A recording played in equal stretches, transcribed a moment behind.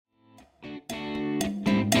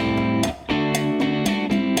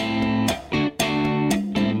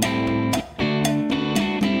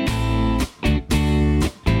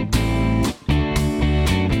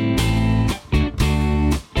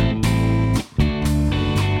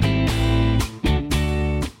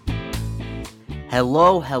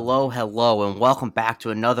Hello, and welcome back to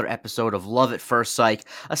another episode of Love at First Psych,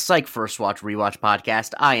 a Psych First Watch Rewatch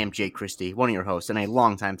podcast. I am Jake Christie, one of your hosts and a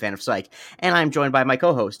longtime fan of Psych, and I'm joined by my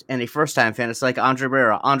co-host and a first-time fan of Psych, Andre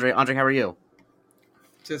Barrera. Andre, how are you?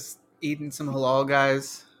 Just eating some halal,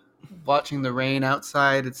 guys. Watching the rain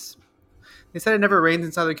outside. They said it never rains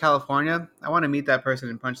in Southern California. I want to meet that person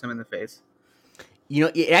and punch them in the face. You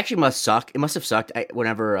know, it actually must suck. It must have sucked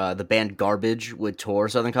whenever the band Garbage would tour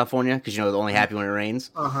Southern California, because, you know, they're only happy when it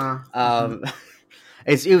rains.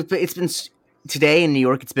 It's been today in New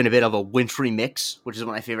York. It's been a bit of a wintry mix, which is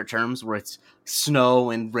one of my favorite terms, where it's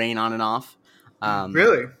snow and rain on and off.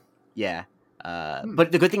 Really? Yeah.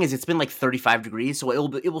 But the good thing is it's been like 35 degrees, so it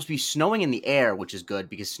will be snowing in the air, which is good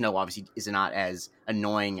because snow obviously is not as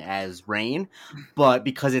annoying as rain. But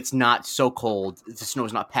because it's not so cold, the snow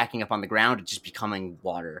is not packing up on the ground; it's just becoming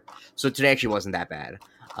water. So today actually wasn't that bad.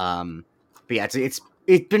 But yeah, it's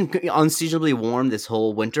been unseasonably warm this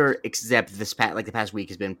whole winter, except the past week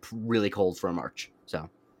has been really cold for March.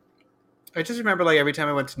 So. I just remember, like, every time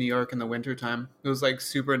I went to New York in the wintertime, it was, like,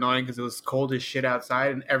 super annoying because it was cold as shit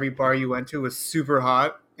outside, and every bar you went to was super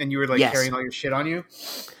hot, and you were, like, carrying all your shit on you.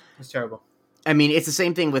 It was terrible. I mean, it's the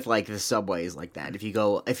same thing with, like, the subways like that.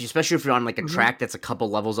 Especially if you're on, like, a track that's a couple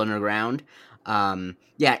levels underground,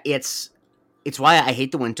 yeah, it's why I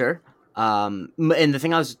hate the winter. And the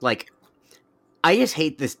thing I just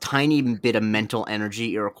hate this tiny bit of mental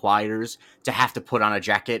energy it requires to have to put on a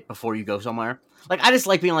jacket before you go somewhere. Like, I just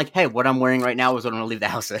like being like, hey, what I'm wearing right now is what I'm going to leave the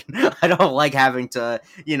house in. I don't like having to,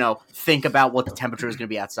 think about what the temperature is going to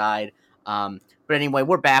be outside. But anyway,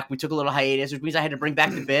 we're back. We took a little hiatus, which means I had to bring back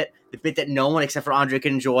the bit that no one except for Andre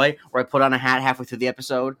can enjoy, where I put on a hat halfway through the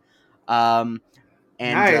episode.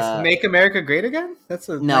 Nice. Make America Great Again? That's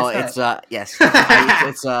a nice hat. Yes.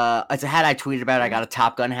 It's a hat I tweeted about. I got a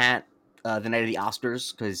Top Gun hat the night of the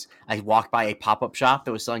Oscars because I walked by a pop-up shop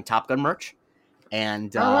that was selling Top Gun merch.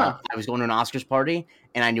 And I was going to an Oscars party,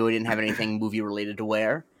 and I knew I didn't have anything movie-related to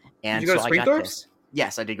wear. And did you go to Springthorpe's?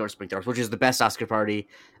 Yes, I did go to Springthorpe's, which is the best Oscar party.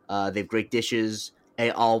 They have great dishes,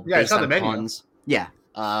 all based I saw on the puns. Yeah.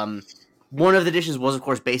 One of the dishes was, of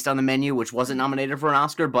course, based on the menu, which wasn't nominated for an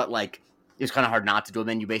Oscar, but, like, it was kind of hard not to do a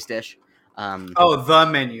menu-based dish. The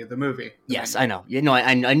menu, the movie. Yes, I know. You know,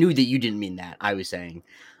 I knew that you didn't mean that. I was saying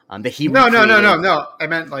that he No. I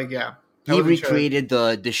meant, like, yeah. He recreated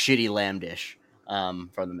the shitty lamb dish. From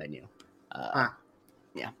the menu.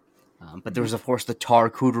 Yeah. But there was, of course, the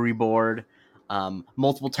charcuterie board,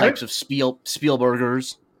 multiple types of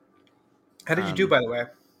Spielburgers. How did you do, by the way?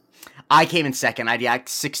 I came in second. I got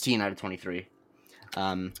 16 out of 23.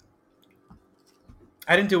 I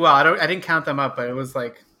didn't do well. I didn't count them up, but it was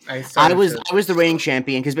like I was the reigning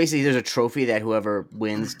champion because basically there's a trophy that whoever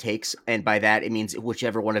wins takes, and by that it means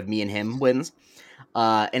whichever one of me and him wins.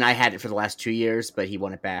 And I had it for the last 2 years, but he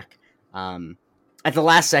won it back. At the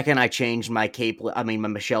last second, I changed my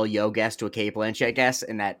Michelle Yeoh guess to a Cate Blanchett guess,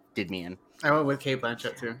 and that did me in. I went with Cate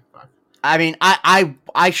Blanchett too. Fuck. I mean, I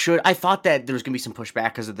thought that there was gonna be some pushback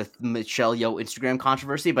because of the Michelle Yeoh Instagram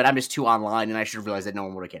controversy, but I'm just too online, and I should have realized that no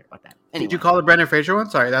one would have cared about that. Anyway. Did you call the Brendan Fraser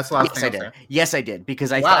one? Sorry, that's the last thing I did. Yes, I did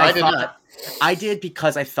because I did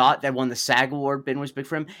because I thought that when the SAG award bin was big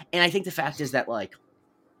for him, and I think the fact is that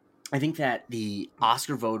the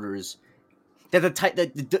Oscar voters. That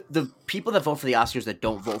the people that vote for the Oscars that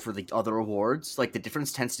don't vote for the other awards, like the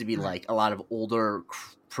difference tends to be like a lot of older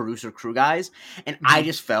producer crew guys, and I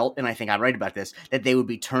just felt, and I think I'm right about this, that they would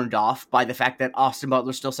be turned off by the fact that Austin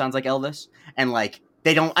Butler still sounds like Elvis, and like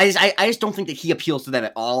they don't. I just don't think that he appeals to them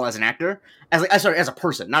at all as an actor, as a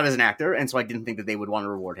person, not as an actor, and so I didn't think that they would want to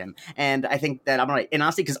reward him, and I think that I'm right, and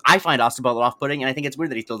honestly, because I find Austin Butler off-putting, and I think it's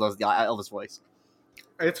weird that he still does the Elvis voice.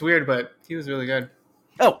 It's weird, but he was really good.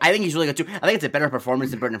 Oh, I think he's really good too. I think it's a better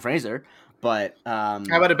performance than Brendan Fraser, but how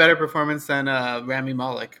about a better performance than Rami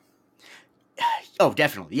Malek? Oh,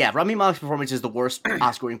 definitely. Yeah, Rami Malek's performance is the worst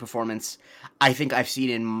Oscar-winning performance I think I've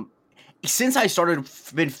seen since I've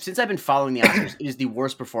been following the Oscars. It is the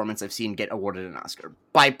worst performance I've seen get awarded an Oscar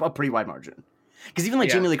by a pretty wide margin. Because even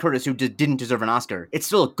Jamie Lee Curtis, who didn't deserve an Oscar, it's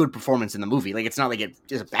still a good performance in the movie. Like, it's not like it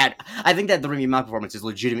is a bad. I think that the Rami Malek performance is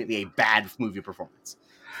legitimately a bad movie performance.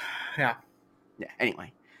 Yeah. Yeah,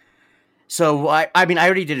 anyway. So, I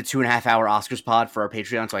already did a 2.5 hour Oscars pod for our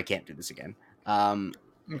Patreon, so I can't do this again.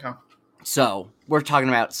 Okay. So, we're talking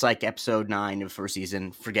about Psych episode 9 of first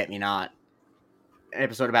season, Forget Me Not. An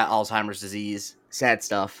episode about Alzheimer's disease. Sad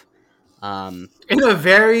stuff. In a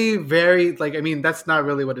very, very, that's not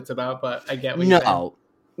really what it's about, but I get what you're saying.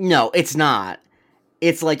 No, it's not.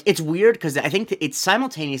 It's weird, because I think it's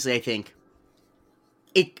simultaneously,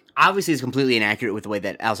 it obviously is completely inaccurate with the way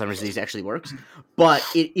that Alzheimer's disease actually works, but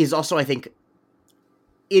it is also, I think,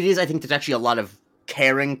 it is. I think there's actually a lot of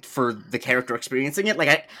caring for the character experiencing it.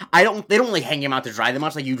 Like they don't really hang him out to dry that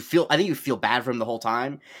much. Like I think you feel bad for him the whole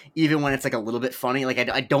time, even when it's like a little bit funny. Like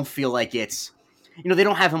I don't feel like it's, they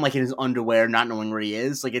don't have him like in his underwear, not knowing where he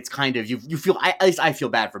is. Like it's kind of you feel. At least I feel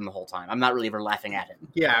bad for him the whole time. I'm not really ever laughing at him.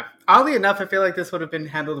 Yeah, oddly enough, I feel like this would have been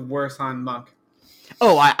handled worse on Monk.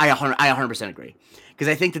 Oh, I 100% agree, because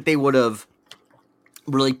I think that they would have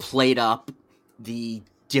really played up the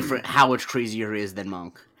different how much crazier he is than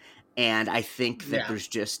Monk. And I think that there's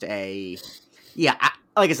just like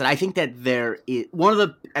I said, I think that there is one of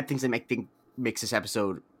the things that makes this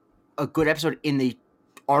episode a good episode in the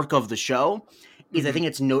arc of the show is I think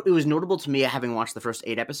it was notable to me, having watched the first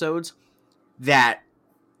 8 episodes, that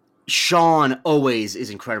Sean always is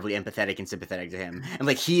incredibly empathetic and sympathetic to him. And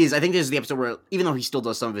like he is, I think this is the episode where, even though he still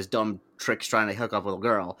does some of his dumb tricks trying to hook up with a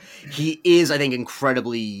girl, he is, I think,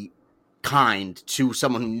 incredibly kind to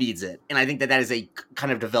someone who needs it. And I think that is a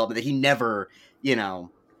kind of development that he never,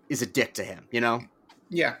 is a dick to him,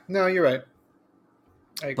 Yeah, no, you're right.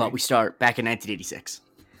 But we start back in 1986.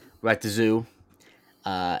 We're at the zoo,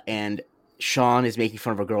 and Sean is making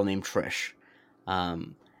fun of a girl named Trish.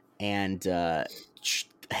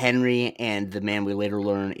 Henry and the man we later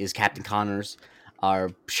learn is Captain Connors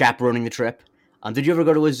are chaperoning the trip. Did you ever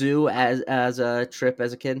go to a zoo as a trip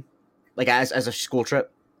as a kid? Like as a school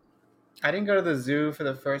trip? I didn't go to the zoo for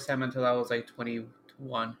the first time until I was like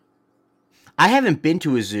 21. I haven't been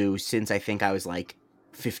to a zoo since I think I was like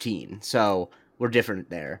 15. So we're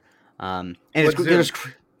different there. And what zoo?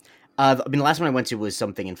 The last one I went to was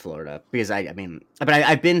something in Florida, because I've been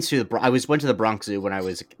to went to the Bronx Zoo when I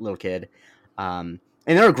was a little kid. And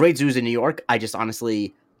there are great zoos in New York. I just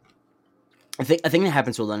honestly, I think a thing that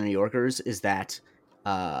happens to a lot of New Yorkers is that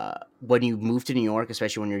when you move to New York,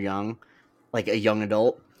 especially when you're young, like a young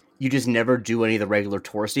adult, you just never do any of the regular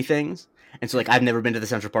touristy things. And so, like, I've never been to the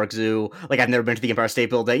Central Park Zoo. Like, I've never been to the Empire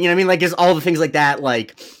State Building. You know what I mean? Like, just all the things like that.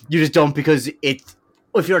 Like, you just don't, because if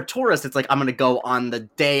you're a tourist, it's like, I'm going to go on the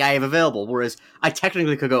day I have available. Whereas I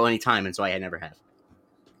technically could go anytime, and so I never have.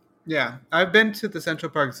 Yeah, I've been to the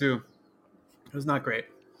Central Park Zoo. It was not great.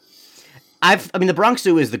 The Bronx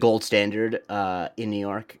Zoo is the gold standard in New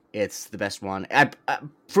York. It's the best one.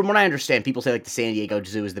 From what I understand, people say like the San Diego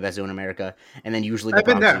Zoo is the best zoo in America, and then usually the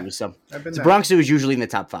Bronx Zoo is the Bronx Zoo is usually in the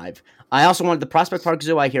top 5. I also wanted the Prospect Park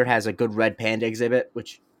Zoo. I hear has a good red panda exhibit,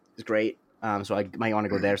 which is great. So I might want to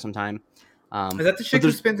go there sometime. Is that the chick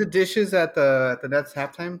who spins the dishes at the Nets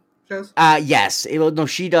halftime shows? Yes. No,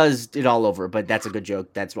 she does it all over, but that's a good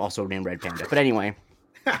joke. That's also named Red Panda. But anyway,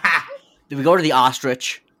 then we go to the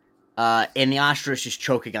ostrich. And the ostrich is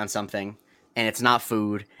choking on something, and it's not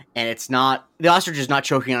food, and the ostrich is not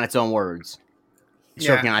choking on its own words. It's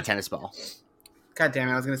choking on a tennis ball. God damn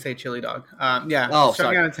it, I was going to say chili dog. Yeah. Oh,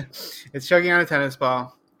 sorry. It's choking on a tennis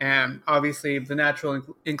ball, and obviously the natural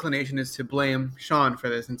inclination is to blame Sean for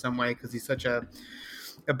this in some way, because he's such a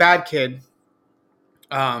bad kid.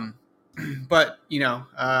 But,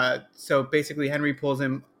 so basically Henry pulls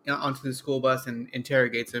him onto the school bus and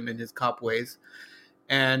interrogates him in his cop ways.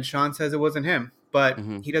 And Sean says it wasn't him, but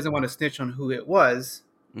he doesn't want to snitch on who it was.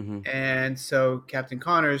 And so Captain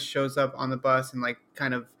Connors shows up on the bus and like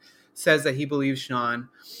kind of says that he believes Sean.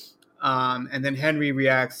 And then Henry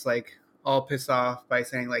reacts like all pissed off by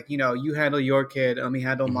saying like, you handle your kid, let me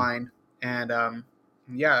handle mine. And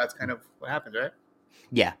that's kind of what happens, right?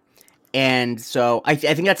 Yeah. And so I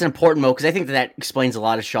think that's an important moment, because I think that explains a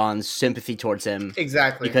lot of Sean's sympathy towards him.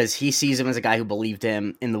 Exactly. Because he sees him as a guy who believed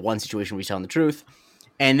him in the one situation where he's telling the truth.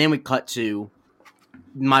 And then we cut to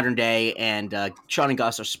modern day, and Sean and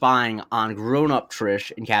Gus are spying on grown-up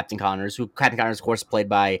Trish and Captain Connors, who Captain Connors, of course, played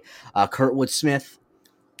by Kurtwood Smith,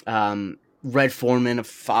 Red Foreman,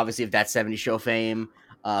 obviously of That 70s Show fame,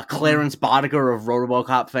 Clarence Boddicker of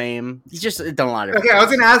RoboCop fame. He's just done a lot of. Okay, I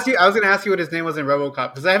was gonna ask you what his name was in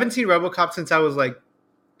RoboCop, because I haven't seen RoboCop since I was like,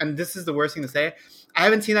 and this is the worst thing to say, I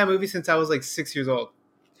haven't seen that movie since I was like 6 years old.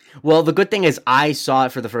 Well, the good thing is I saw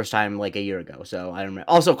it for the first time like a year ago, so I don't remember.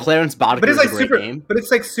 Also, Clarence Boddicker is a great name. But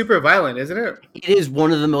it's like super violent, isn't it? It is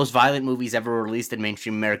one of the most violent movies ever released in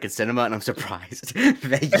mainstream American cinema, and I'm surprised.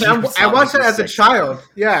 I watched it as a child.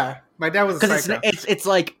 Yeah, my dad was a psycho. It's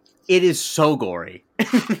like, it is so gory.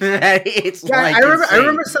 It's I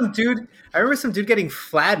remember some dude getting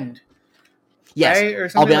flattened. Yes, right? Or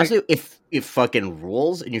I'll be honest with you, it fucking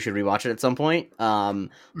rules, and you should rewatch it at some point.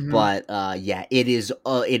 But it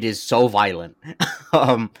is so violent.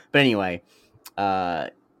 But anyway,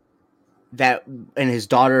 that, and his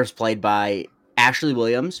daughter is played by Ashley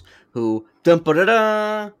Williams, who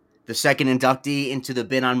the second inductee into the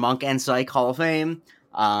Bin on Monk and Psych Hall of Fame.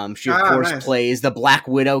 She, of course, Nice. plays the Black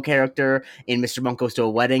Widow character in Mr. Monk Goes to a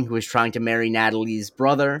Wedding, who is trying to marry Natalie's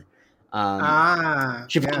brother.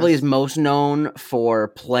 She probably is Yes. most known for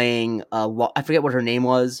playing I forget what her name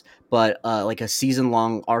was, but like a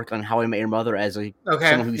season-long arc on How I Met Your Mother as Okay.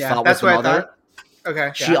 someone who you Yeah, thought was that's the what I mother. thought.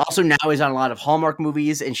 Okay. She Yeah. also now is on a lot of Hallmark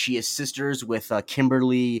movies, and she is sisters with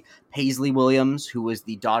Kimberly Paisley Williams, who was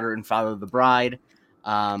the daughter and father of the bride. Just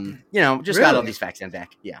got all Really? these facts down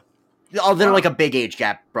back. Yeah. Oh, they're like Wow. a big age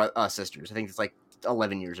gap, sisters. I think it's like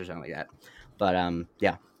 11 years or something like that. But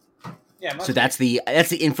yeah. Yeah, it So must be. that's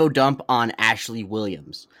the info dump on Ashley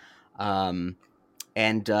Williams. Um,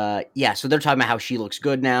 so they're talking about how she looks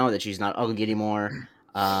good now, that she's not ugly anymore.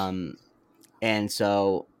 And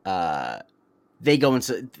so they go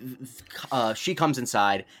into. She comes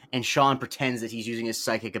inside, and Sean pretends that he's using his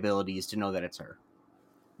psychic abilities to know that it's her.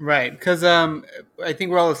 Right, because I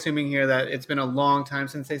think we're all assuming here that it's been a long time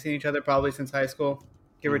since they've seen each other, probably since high school,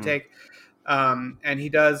 give or take. And he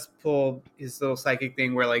does pull his little psychic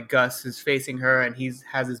thing where like Gus is facing her and he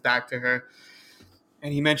has his back to her,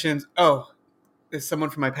 and he mentions, "Oh, it's someone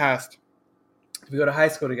from my past. We go to high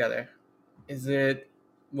school together. Is it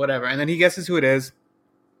whatever?" And then he guesses who it is.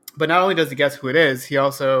 But not only does he guess who it is,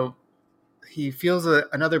 he feels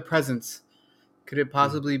another presence. Could it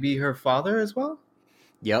possibly be her father as well?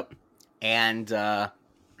 Yep. And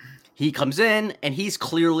he comes in, and he's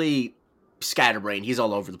clearly scatterbrained. He's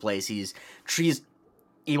all over the place. He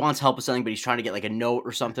wants help with something, but he's trying to get like a note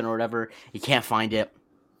or something or whatever. He can't find it.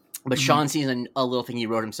 But Sean sees a little thing he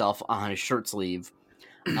wrote himself on his shirt sleeve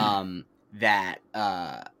that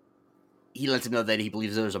he lets him know that he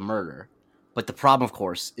believes there was a murder. But the problem, of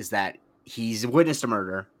course, is that he's witnessed a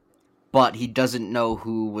murder, but he doesn't know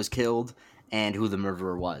who was killed and who the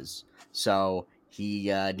murderer was. So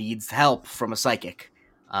he needs help from a psychic.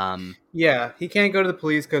 Yeah, he can't go to the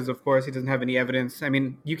police because, of course, he doesn't have any evidence. I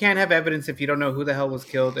mean, you can't have evidence if you don't know who the hell was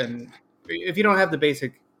killed and if you don't have the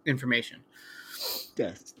basic information.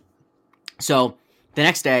 Yes. So the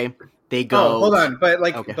next day, they Oh, go. hold on, but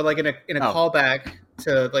Okay. in a callback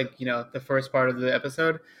to the first part of the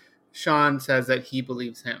episode, Sean says that he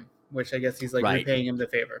believes him, which I guess he's like Right. repaying him the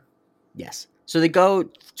favor. Yes. So they go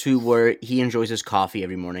to where he enjoys his coffee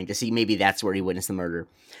every morning to see maybe that's where he witnessed the murder.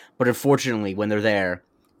 But unfortunately, when they're there,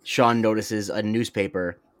 Sean notices a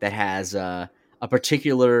newspaper that has a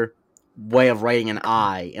particular way of writing an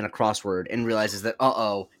I in a crossword and realizes that,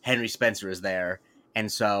 Henry Spencer is there. And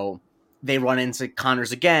so they run into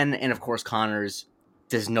Connors again, and of course Connors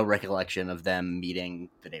there's no recollection of them meeting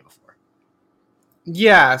the day before.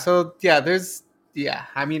 Yeah, so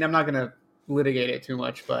I mean, I'm not gonna litigate it too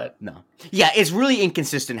much, but no. Yeah, it's really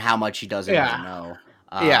inconsistent how much he does and doesn't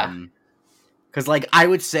know. Because, like, I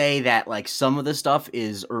would say that, like, some of the stuff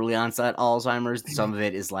is early onset Alzheimer's. Some of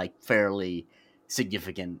it is, like, fairly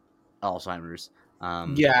significant Alzheimer's.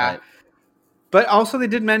 But also they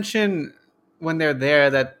did mention when they're there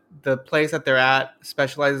that the place that they're at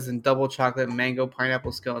specializes in double chocolate mango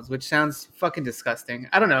pineapple scones, which sounds fucking disgusting.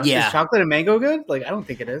 I don't know. Yeah. Is chocolate and mango good? Like, I don't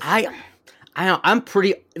think it is. I know, I'm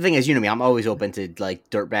pretty. The thing is, you know me, I'm always open to, like,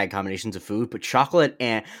 dirtbag combinations of food, but chocolate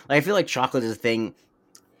and, like, I feel like chocolate is a thing.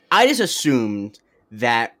 I just assumed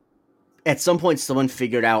that at some point someone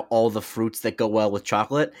figured out all the fruits that go well with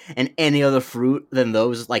chocolate, and any other fruit than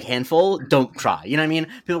those, like, handful, don't try. You know what I mean?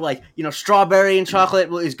 People like, strawberry and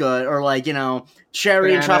chocolate is good, or like,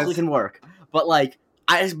 cherry and chocolate can work. But like,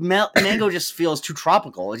 mango just feels too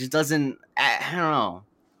tropical. It just doesn't. I don't know.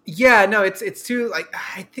 Yeah, no, it's too like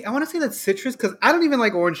I want to say that's citrus because I don't even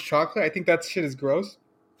like orange chocolate. I think that shit is gross.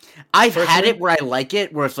 I've had it where I like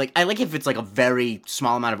it, where it's like I like if it's like a very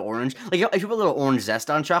small amount of orange. Like if you put a little orange zest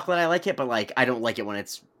on chocolate, I like it, but like I don't like it when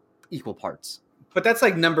it's equal parts. But that's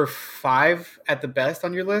like number 5 at the best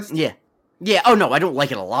on your list. Yeah. Yeah. Oh no, I don't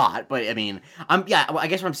like it a lot, but I mean, I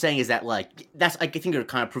guess what I'm saying is that like that's I think you're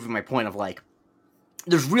kind of proving my point of like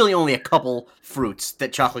there's really only a couple fruits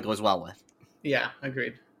that chocolate goes well with. Yeah,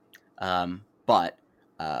 agreed. But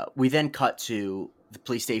we then cut to the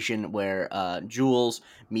police station where Jules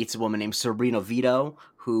meets a woman named Sabrina Vito,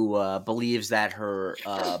 who believes that her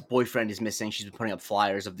boyfriend is missing. She's been putting up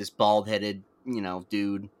flyers of this bald-headed,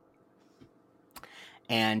 dude.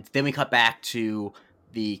 And then we cut back to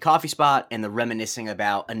the coffee spot and the reminiscing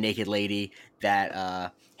about a naked lady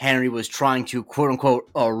that Henry was trying to, quote-unquote,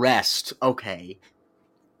 arrest. Okay.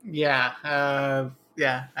 Yeah. I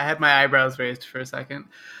had my eyebrows raised for a second.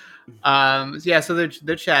 So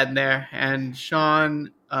they're chatting there, and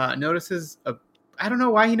Sean notices I don't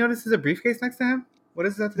know why he notices a briefcase next to him. What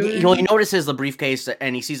is that? He notices the briefcase,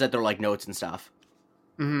 and he sees that they're like notes and stuff.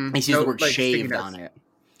 Mm-hmm. He sees the word like shaved on it.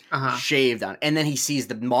 shaved on, and then he sees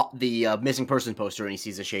the missing person poster and he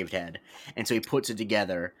sees a shaved head, and so he puts it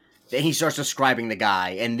together. Then he starts describing the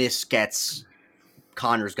guy, and this gets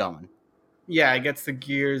Connors going. Yeah, it gets the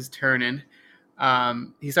gears turning.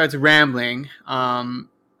 He starts rambling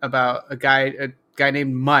about a guy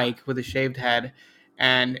named Mike with a shaved head,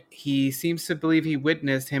 and he seems to believe he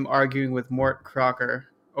witnessed him arguing with Mort Crocker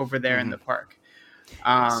over there in the park.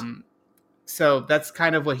 Yes. So that's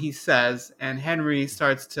kind of what he says, and Henry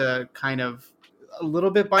starts to kind of a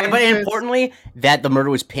little bit buy into But importantly, that the murder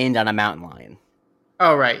was pinned on a mountain lion.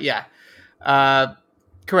 Oh, right, yeah.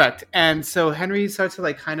 Correct. And so Henry starts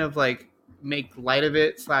to kind of make light of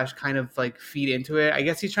it / kind of feed into it. I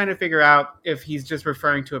guess he's trying to figure out if he's just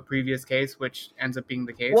referring to a previous case, which ends up being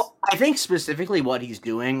the case. Well, I think specifically what he's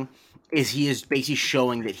doing is he is basically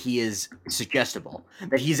showing that he is suggestible,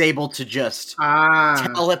 that he's able to just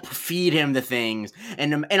feed him the things,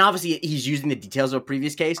 and obviously he's using the details of a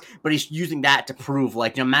previous case, but he's using that to prove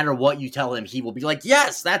no matter what you tell him, he will be like,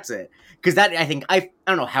 yes, that's it. Because that I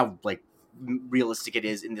don't know how realistic it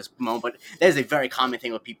is in this moment, but that is a very common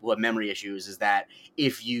thing with people who have memory issues, is that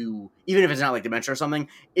if you, even if it's not dementia or something,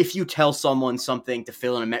 if you tell someone something to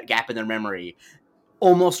fill in a gap in their memory,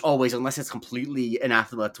 almost always, unless it's completely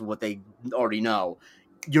anathema to what they already know,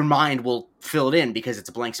 your mind will fill it in because it's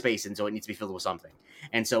a blank space, and so it needs to be filled with something.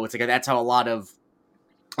 And so it's that's how a lot of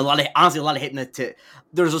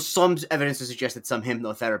there's some evidence to suggest that some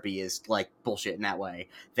hypnotherapy is bullshit in that way,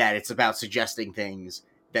 that it's about suggesting things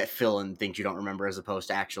that fill in things you don't remember, as opposed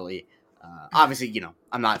to actually obviously,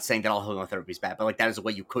 I'm not saying that all hypnotherapy is bad, but that is a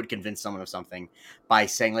way you could convince someone of something, by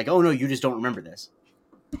saying oh no, you just don't remember this.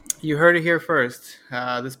 You heard it here first.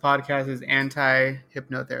 This podcast is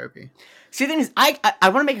anti-hypnotherapy. See, the thing is, I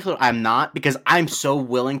want to make it clear I'm not, because I'm so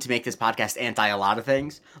willing to make this podcast anti a lot of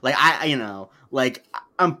things.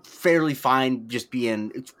 I'm fairly fine just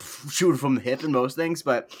being shooting from the hip in most things,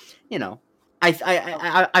 but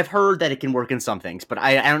I've heard that it can work in some things, but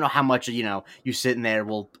I don't know how much you sitting there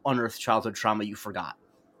will unearth childhood trauma you forgot.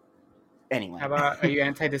 Anyway, how about, are you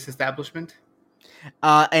anti-disestablishment?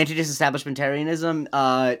 Anti-disestablishmentarianism?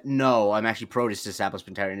 No, I'm actually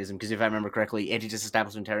pro-disestablishmentarianism, because if I remember correctly,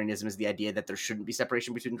 anti-disestablishmentarianism is the idea that there shouldn't be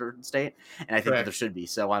separation between church and state, and I think that there should be,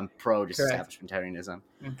 so I'm pro-disestablishmentarianism.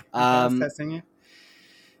 Testing you.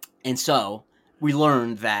 And so, we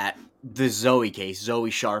learned that the Zoe case,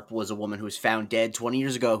 Zoe Sharp, was a woman who was found dead 20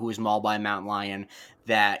 years ago, who was mauled by a mountain lion,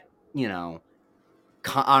 that,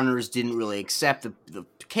 Connors didn't really accept the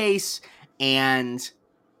case, and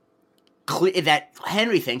that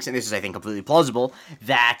Henry thinks, and this is, I think, completely plausible,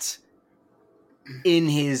 that in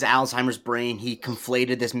his Alzheimer's brain, he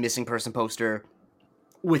conflated this missing person poster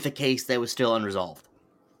with a case that was still unresolved.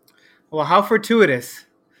 Well, how fortuitous.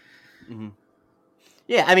 Mm-hmm.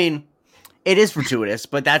 Yeah, I mean, it is fortuitous,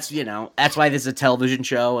 but that's why this is a television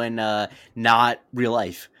show and not real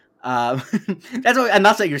life. That's why, I'm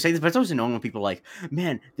not saying you're saying this, but it's always annoying when people are like,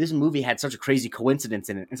 man, this movie had such a crazy coincidence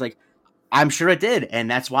in it. It's like, I'm sure it did, and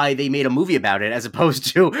that's why they made a movie about it, as opposed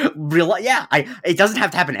to real life. Yeah, it doesn't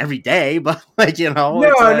have to happen every day, but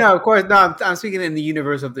No, of course, no. I'm speaking in the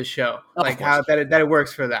universe of the show, how that it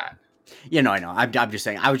works for that. I know. I'm just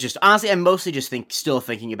saying. I was just honestly, I'm mostly just still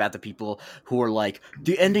thinking about the people who are like,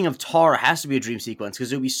 the ending of Tar has to be a dream sequence,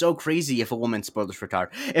 because it would be so crazy if a woman, spoilers for Tar,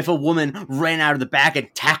 if a woman ran out of the back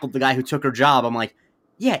and tackled the guy who took her job. I'm like,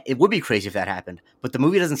 yeah, it would be crazy if that happened, but the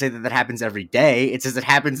movie doesn't say that happens every day. It says it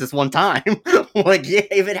happens this one time.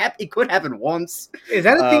 If it could happen once. Is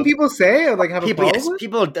that a thing people say, or have people, a problem?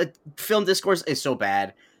 People, film discourse is so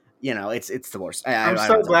bad. It's the worst. I'm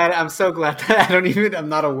so glad that I'm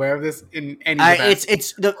not aware of this in any way.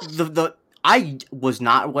 It's the I was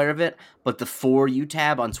not aware of it, but the For You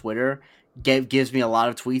tab on Twitter gives me a lot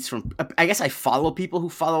of tweets from, I guess I follow people who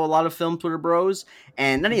follow a lot of film Twitter bros,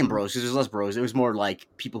 and not even bros, because there's less bros. It was more like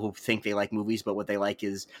people who think they like movies, but what they like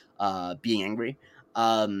is being angry.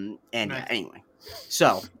 Nice. Yeah, anyway,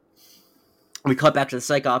 so we cut back to the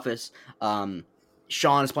psych office.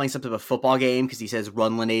 Sean is playing something of a football game because he says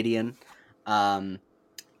 "Run, Lanadian," and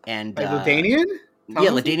Ladanian?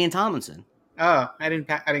 Yeah, Ladanian Tomlinson. Oh, I didn't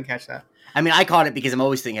catch that. I mean, I caught it because I'm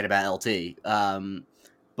always thinking about LT.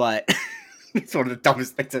 But it's one of the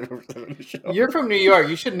dumbest things I've ever said on the show. You're from New York.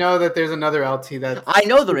 You should know that there's another LT that I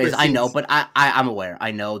know there is. I know, but I'm aware.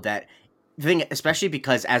 I know that. The thing, especially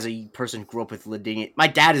because as a person who grew up with LaDainian, my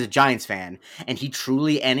dad is a Giants fan, and he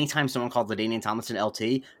truly, anytime someone called LaDainian Tomlinson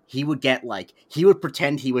LT, he would get he would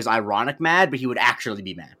pretend he was ironic mad, but he would actually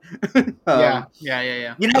be mad.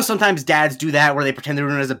 Yeah. Sometimes dads do that where they pretend they're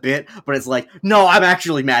doing it as a bit, but it's like, no, I'm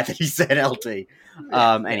actually mad that he said LT.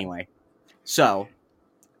 Anyway, so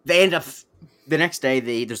they end up the next day,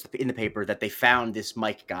 there's in the paper that they found this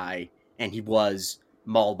Mike guy, and he was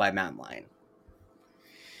mauled by a mountain lion.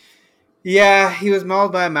 Yeah, he was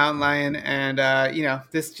mauled by a mountain lion, and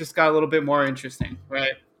this just got a little bit more interesting,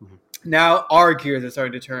 right? Mm-hmm. Now our gears are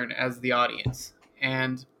starting to turn as the audience,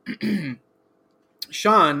 and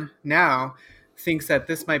Sean now thinks that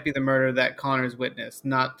this might be the murder that Connor's witnessed,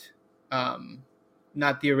 not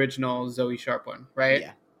the original Zoe Sharp one, right?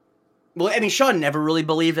 Yeah. Well, I mean, Sean never really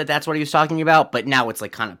believed that that's what he was talking about, but now it's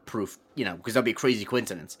like kind of proof, because that'd be a crazy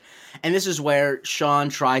coincidence. And this is where Sean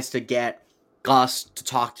tries to get Gus to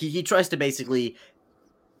talk. He tries to basically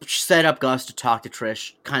set up Gus to talk to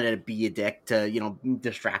Trish, kind of be a dick to,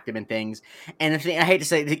 distract him and things. And I hate to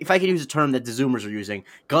say, if I could use a term that the Zoomers are using,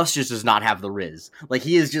 Gus just does not have the Riz. Like,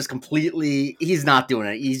 he is just completely, he's not doing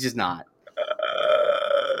it. He's just not.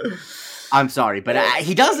 I'm sorry, but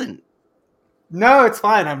he doesn't. No, it's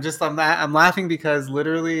fine. I'm laughing because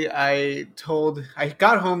literally I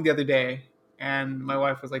got home the other day and my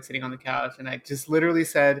wife was like sitting on the couch and I just literally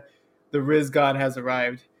said, "The Riz God has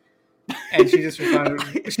arrived." And she just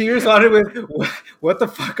responded with, "What the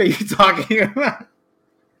fuck are you talking about?"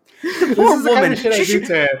 The poor woman.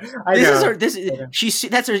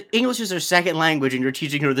 That's her English is her second language, and you're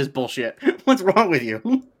teaching her this bullshit. What's wrong with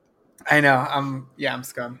you? I know. I'm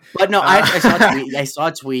scum. But no, I saw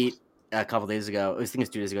a tweet a couple days ago. I think it was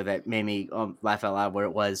 2 days ago that made me laugh out loud. Where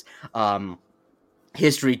it was a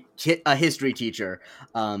history teacher.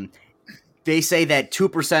 They say that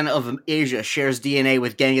 2% of Asia shares DNA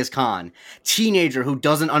with Genghis Khan. Teenager who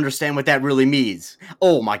doesn't understand what that really means.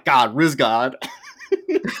 Oh my God, Riz God.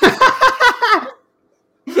 Anyway,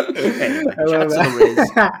 shots to the Riz.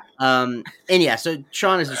 And yeah, so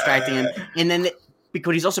Sean is distracting him, and then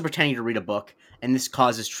because he's also pretending to read a book, and this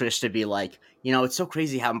causes Trish to be like, it's so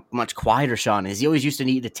crazy how much quieter Sean is. He always used to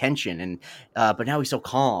need attention, and but now he's so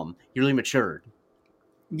calm. He really matured.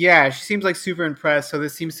 Yeah, she seems like super impressed. So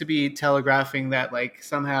this seems to be telegraphing that like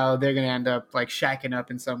somehow they're gonna end up like shacking up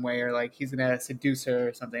in some way, or like he's gonna seduce her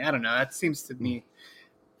or something. I don't know. That seems to me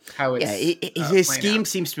how it's his scheme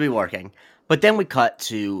seems to be working. But then we cut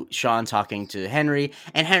to Sean talking to Henry,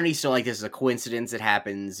 and Henry's still like, this is a coincidence. It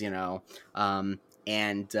happens,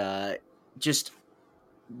 and just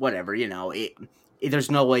whatever,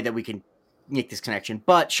 there's no way that we can make this connection.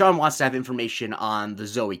 But Sean wants to have information on the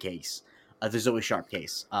Zoe case. The Zoe Sharp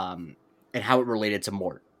case, and how it related to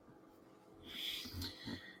Mort.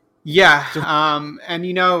 Yeah, and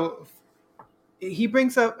he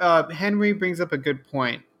brings up Henry brings up a good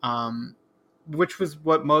point, which was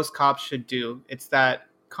what most cops should do. It's that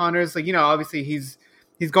Connor's like, obviously he's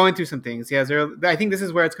going through some things. He has I think this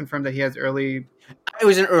is where it's confirmed that he has early. It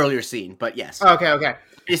was an earlier scene, but yes. Okay.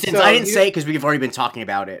 Since I didn't say it because we've already been talking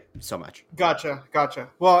about it so much. Gotcha.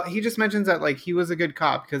 Well, he just mentions that like he was a good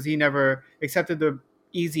cop because he never accepted the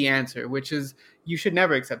easy answer, which is you should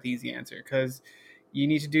never accept the easy answer because you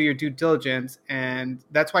need to do your due diligence, and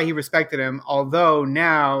that's why he respected him. Although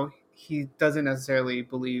now he doesn't necessarily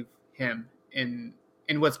believe him in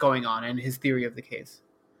what's going on and his theory of the case.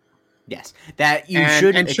 Yes, that you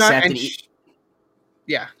shouldn't accept.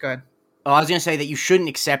 Yeah, go ahead. Oh, I was going to say that you shouldn't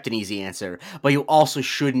accept an easy answer, but you also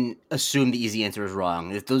shouldn't assume the easy answer is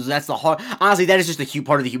wrong. That's the hard. Honestly, that is just a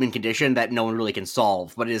part of the human condition that no one really can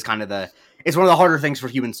solve. But it is kind of it's one of the harder things for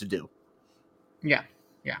humans to do. Yeah.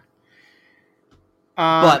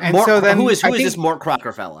 But who is this Mort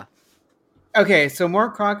Crocker fella? Okay, so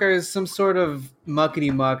Mort Crocker is some sort of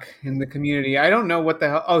muckety muck in the community. I don't know what the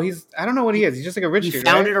hell. Oh, I don't know what he is. He's just like a rich dude. He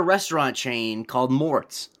founded a restaurant chain called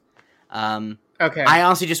Mort's. Okay. I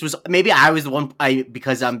honestly just was, maybe I was the one,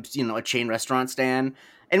 because I'm, a chain restaurant stan,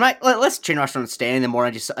 and less chain restaurant stan than more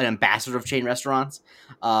just an ambassador of chain restaurants,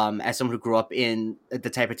 as someone who grew up in the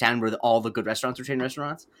type of town where all the good restaurants are chain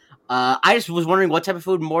restaurants. I just was wondering what type of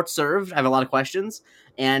food Mort served. I have a lot of questions,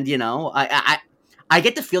 and, I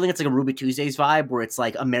get the feeling it's like a Ruby Tuesdays vibe, where it's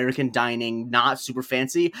like American dining, not super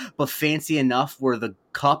fancy, but fancy enough where the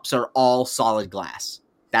cups are all solid glass.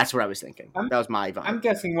 That's what I was thinking. That was my vibe. I'm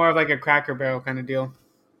guessing more of like a Cracker Barrel kind of deal.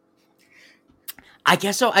 I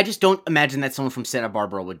guess so. I just don't imagine that someone from Santa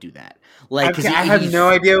Barbara would do that. Like, I have no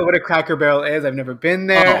idea what a Cracker Barrel is. I've never been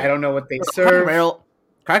there. I don't know what they serve.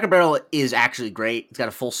 Cracker Barrel is actually great. It's got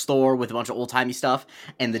a full store with a bunch of old-timey stuff.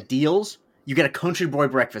 And the deals, you get a country boy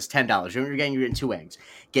breakfast, $10. You're getting 2 eggs.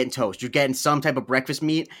 Getting toast. You're getting some type of breakfast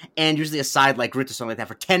meat, and usually a side like grits or something like that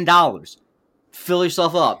for $10. Fill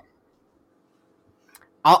yourself up.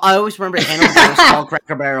 I always remember Hannibal called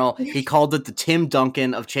Cracker Barrel. He called it the Tim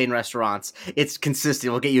Duncan of chain restaurants. It's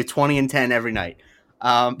consistent. We'll get you 20 and 10 every night.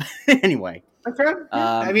 Anyway. Okay.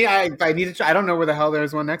 I mean, I need to try. I don't know where the hell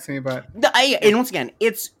there's one next to me, but and once again,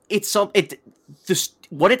 it's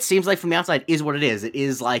what it seems like from the outside is what it is. It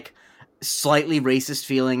is like slightly racist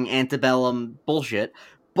feeling antebellum bullshit,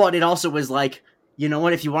 but it also was like, you know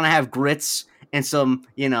what, if you want to have grits and some,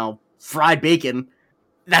 fried bacon,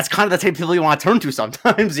 that's kind of the type of people you want to turn to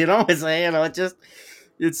sometimes, it's like,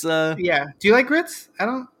 it's Yeah. Do you like grits? I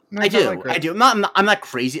don't know I if I like do. I grits. do. I'm not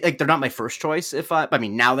crazy. Like, they're not my first choice. I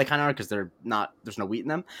mean, now they kind of are because they're not. There's no wheat in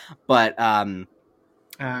them. But I'm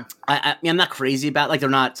not crazy about, like, they're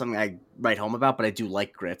not something I write home about. But I do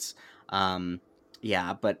like grits.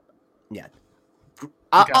 Yeah. But yeah.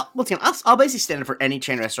 Okay. I'll basically stand up for any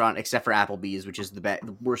chain restaurant except for Applebee's, which is the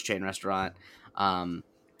worst chain restaurant. And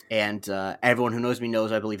everyone who knows me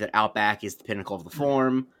knows I believe that Outback is the pinnacle of the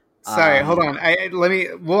form. Sorry, hold on.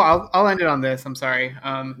 I'll end it on this. I'm sorry.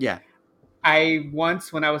 Yeah. I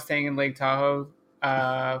once, when I was staying in Lake Tahoe,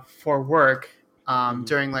 for work, Mm-hmm.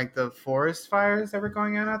 during like the forest fires that were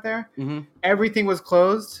going on out there, Mm-hmm. everything was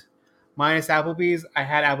closed, minus Applebee's. I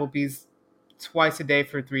had Applebee's twice a day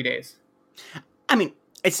for 3 days. I mean,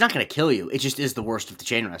 it's not going to kill you. It just is the worst of the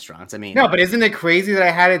chain restaurants. I mean, No, but isn't it crazy that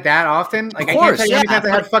I had it that often? Like, of course, I can't tell you how many times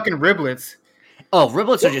I had fucking riblets. Oh,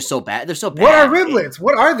 riblets are just so bad. They're so bad. What are riblets?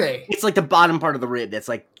 What are they? It's like the bottom part of the rib that's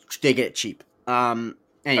like they get it cheap. Anyway.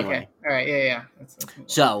 Okay. All right. Yeah. That's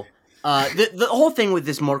so, the whole thing with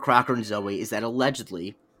this Mort Crocker and Zoe is that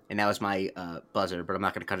allegedly, and that was my buzzer, but I'm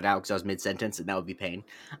not going to cut it out because I was mid-sentence and that would be pain.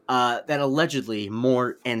 That allegedly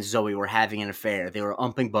Mort and Zoe were having an affair. They were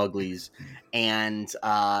umping Buglies, and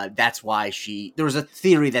that's why there was a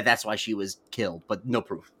theory that that's why she was killed, but no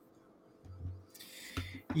proof.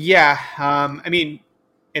 Yeah, I mean,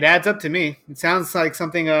 it adds up to me. It sounds like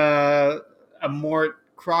something a Mort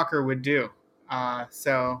Crocker would do.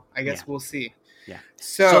 So I guess we'll see. Yeah.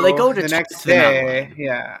 So they go to the next to the day.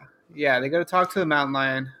 Yeah, they go to talk to the mountain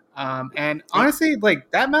lion. And honestly, like,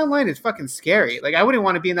 that mountain lion is fucking scary. Like, I wouldn't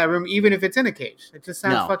want to be in that room even if it's in a cage. It just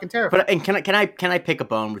sounds fucking terrifying. But can I pick a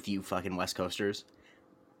bone with you fucking West Coasters?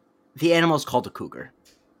 The animal is called a cougar,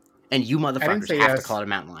 and you motherfuckers have to call it a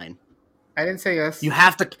mountain lion. I didn't say yes. You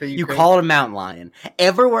have to. You call it a mountain lion.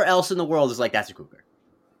 Everywhere else in the world is like, that's a cougar.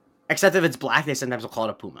 Except if it's black, they sometimes will call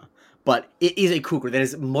it a puma. But it is a cougar. That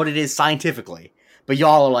is what it is scientifically. But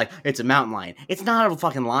y'all are like, it's a mountain lion. It's not a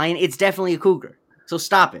fucking lion. It's definitely a cougar. So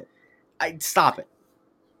stop it. Stop it.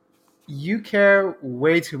 You care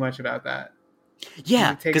way too much about that.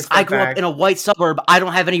 Yeah, because I grew up in a white suburb. I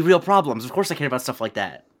don't have any real problems. Of course I care about stuff like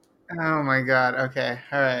that. Oh my god. Okay.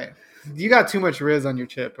 All right. You got too much Riz on your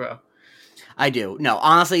chip, bro. I do. No,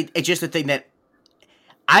 honestly, it's just the thing that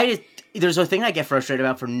there's a thing I get frustrated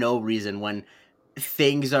about for no reason when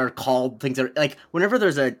things are like, whenever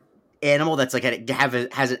there's a animal that's like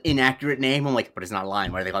has an inaccurate name, I'm like, but it's not a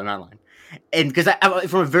lion. Why do they call it a mountain lion? And because I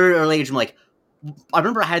from a very early age, I'm like, I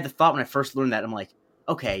remember I had the thought when I first learned that, I'm like,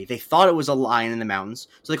 okay, they thought it was a lion in the mountains,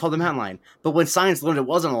 so they called it a mountain lion. But when science learned it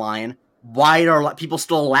wasn't a lion, why are people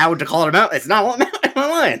still allowed to call it a mountain? It's not a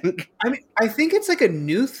lion. I mean, I think it's like a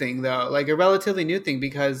new thing, though, like a relatively new thing,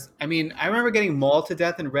 because I mean, I remember getting mauled to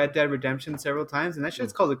death in Red Dead Redemption several times, and that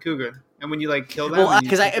shit's called a cougar. And when you like kill them, well,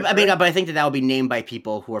 because but I think that would be named by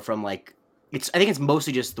people who are from like I think it's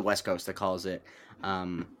mostly just the West Coast that calls it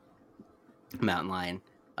mountain lion.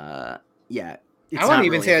 Yeah, I wouldn't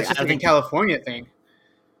even say that's just like a California thing.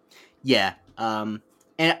 Yeah. And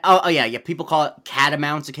yeah, people call it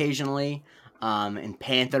catamounts occasionally, and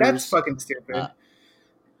panthers. That's fucking stupid.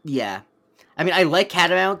 Yeah. I mean, I like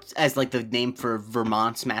catamounts as like the name for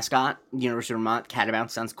Vermont's mascot. University of Vermont, catamount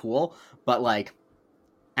sounds cool, but like,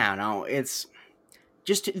 I don't know, it's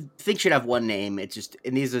just, things should have one name. It's just,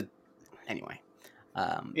 and these are, anyway.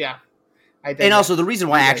 Yeah. And also, the reason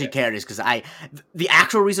why I actually cared is because the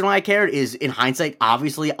actual reason why I cared is, in hindsight,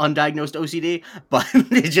 obviously undiagnosed OCD, but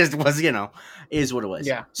it just was, is what it was.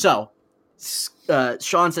 Yeah. So,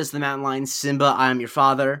 Sean says to the mountain lion, Simba, I am your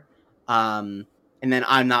father. And then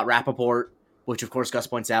I'm not Rappaport, which, of course, Gus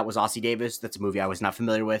points out was Ossie Davis. That's a movie I was not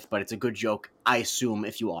familiar with, but it's a good joke, I assume,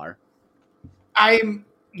 if you are. I'm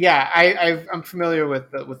familiar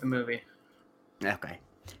with the movie. Okay.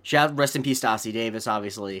 Rest in peace to Ossie Davis,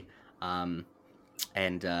 obviously.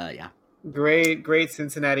 Yeah. Great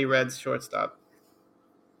Cincinnati Reds shortstop.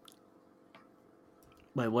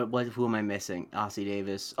 Wait, who am I missing? Ossie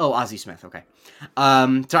Davis. Oh, Ozzie Smith. Okay.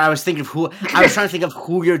 Sorry, I was thinking of I was trying to think of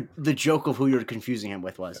the joke of who you're confusing him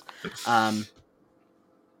with was. And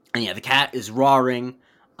yeah, the cat is roaring.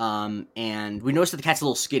 And we noticed that the cat's a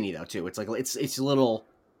little skinny though too. It's like it's a little,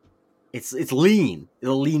 it's lean. It's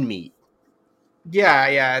a lean meat.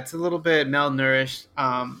 Yeah, it's a little bit malnourished.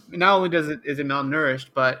 Not only is it malnourished,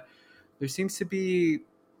 but there seems to be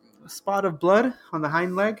a spot of blood on the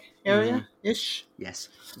hind leg area ish. Yes,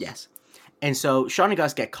 And so Sean and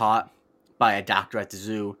Gus get caught by a doctor at the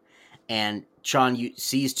zoo, and Sean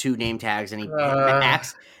sees two name tags, and he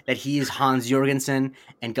acts that he is Hans Jorgensen,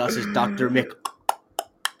 and Gus is Dr. Mick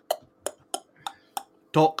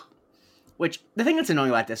Talk. Which, the thing that's annoying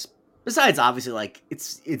about this, besides obviously, like,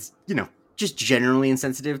 it's just generally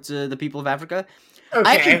insensitive to the people of Africa,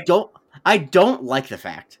 Okay. I don't like the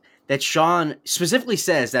fact that Sean specifically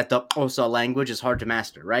says that the Osa language is hard to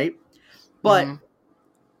master, right? But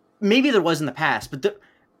maybe there was in the past, but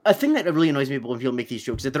a thing that really annoys me when people make these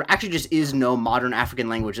jokes is that there actually just is no modern African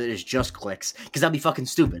language that is just clicks, because that'd be fucking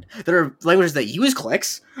stupid. There are languages that use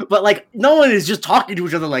clicks, but, like, no one is just talking to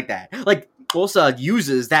each other like that. Like, Osa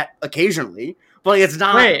uses that occasionally, but, like, it's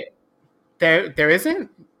not... Wait, there isn't?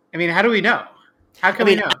 I mean, how do we know? How can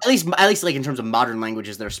we know? At least, like, in terms of modern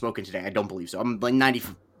languages that are spoken today, I don't believe so. I'm, like,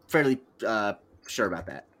 fairly sure about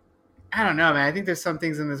that. I don't know, man. I think there's some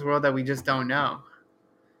things in this world that we just don't know.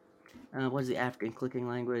 What is the African clicking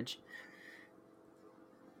language?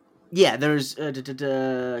 Yeah, there's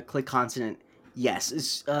click consonant. Yes,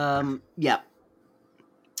 it's yeah.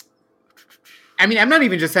 I mean, I'm not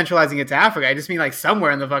even just centralizing it to Africa. I just mean, like,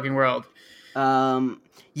 somewhere in the fucking world.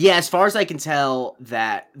 Yeah, as far as I can tell,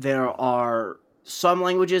 that there are some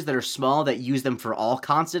languages that are small that use them for all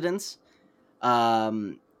consonants.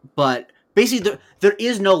 But basically, there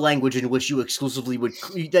is no language in which you exclusively would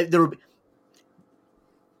there.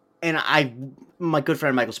 And my good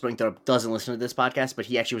friend Michael Springthorpe doesn't listen to this podcast, but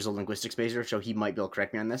he actually was a linguistics major, so he might be able to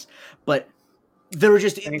correct me on this. But there were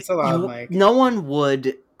just... Thanks a lot, Mike. No one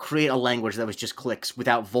would create a language that was just clicks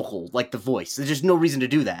without vocal, like the voice. There's just no reason to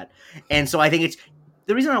do that. And so I think it's...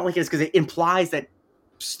 The reason I don't like it is because it implies that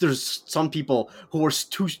there's some people who are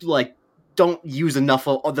too, like, don't use enough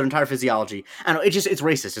of their entire physiology. I don't know, it's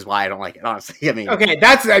racist is why I don't like it, honestly. I mean... Okay,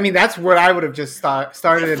 that's what I would have just started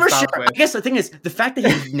and stopped with. I guess the thing is, the fact that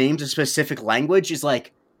he names a specific language is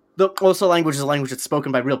like... The Osa language is a language that's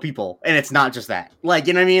spoken by real people, and it's not just that. Like,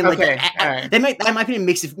 you know what I mean? Like, okay, right. That might be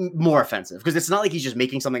makes it more offensive, because it's not like he's just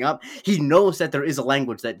making something up. He knows that there is a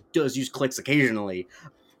language that does use clicks occasionally,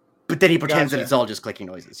 but then he pretends that it's all just clicking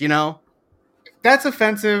noises, you know? That's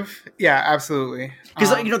offensive. Yeah, absolutely. Because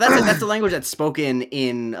that's the language that's spoken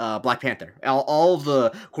in Black Panther. All of the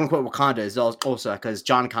quote unquote Wakanda is Osa, because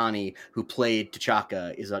John Connie, who played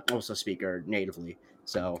T'Chaka, is an Osa speaker natively.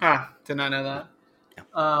 So did not know that. Yeah.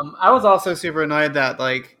 I was also super annoyed that,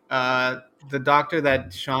 like, the doctor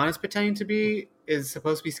that Sean is pretending to be is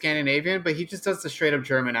supposed to be Scandinavian, but he just does the straight up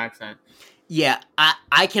German accent. Yeah,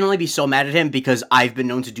 I can only be so mad at him because I've been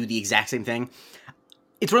known to do the exact same thing.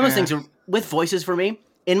 It's one of those things where, with voices for me,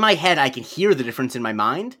 in my head, I can hear the difference in my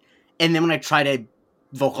mind, and then when I try to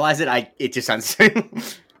vocalize it, it just sounds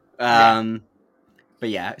the same. But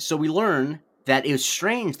yeah, so we learn that it was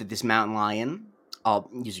strange that this mountain lion,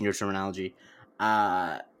 using your terminology,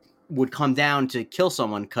 would come down to kill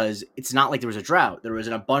someone, because it's not like there was a drought. There was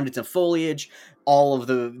an abundance of foliage. All of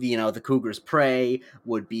the cougar's prey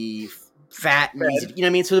would be fat and easy, you know what I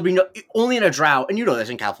mean? So there'd be only in a drought, and you know this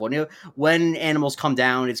in California, when animals come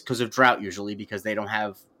down, it's because of drought usually, because they don't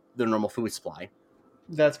have their normal food supply.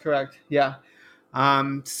 That's correct. Yeah.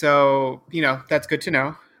 So, that's good to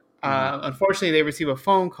know. Unfortunately, they receive a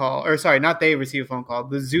phone call, or sorry, not they receive a phone call.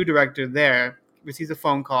 The zoo director there receives a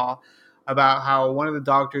phone call about how one of the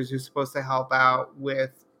doctors who's supposed to help out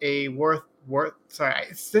with a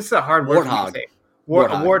this is a hard word to say. A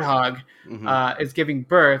warthog is giving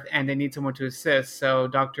birth, and they need someone to assist. So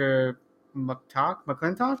Dr.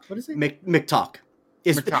 McClintock? What is it? McTalk.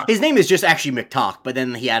 His name is just actually McTalk, but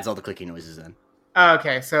then he adds all the clicking noises in.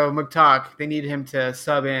 Okay, so McTalk, they need him to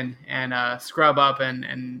sub in and scrub up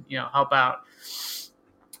and help out.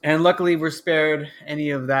 And luckily, we're spared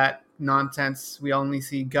any of that nonsense. We only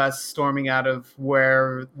see Gus storming out of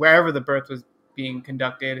wherever the birth was being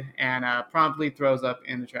conducted, and promptly throws up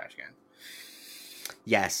in the trash can.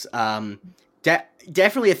 Yes,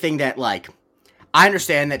 definitely a thing that, like, I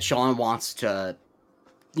understand that Sean wants to,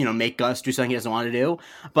 make Gus do something he doesn't want to do,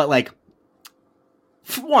 but, like,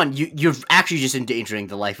 for one, you're actually just endangering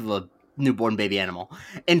the life of a newborn baby animal,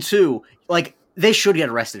 and two, like, they should get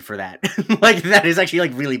arrested for that. Like, that is actually,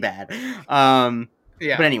 like, really bad. Yeah.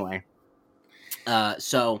 But anyway,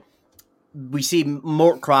 so we see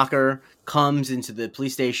Mort Crocker comes into the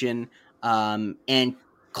police station, and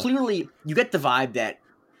clearly, you get the vibe that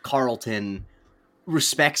Carlton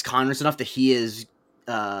respects Connors enough that he is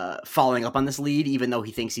following up on this lead, even though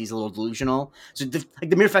he thinks he's a little delusional. So,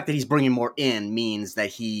 the mere fact that he's bringing Mort in means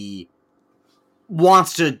that he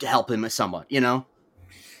wants to help him somewhat, You know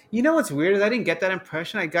what's weird is I didn't get that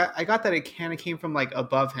impression. I got that it kind of came from, like,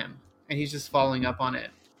 above him, and he's just following up on it.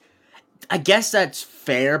 I guess that's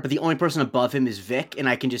fair, but the only person above him is Vic, and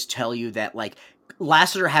I can just tell you that, like,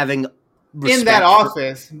 Lassiter having In that respect for,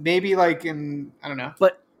 office, maybe like in I don't know.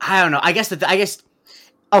 but I don't know. I guess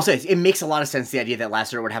I'll say this, it makes a lot of sense, the idea that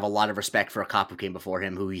Lassiter would have a lot of respect for a cop who came before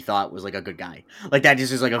him, who he thought was like a good guy. Like that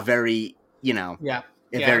just is like a very, Yeah. a Yeah.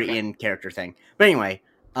 very Okay. in character thing. But anyway,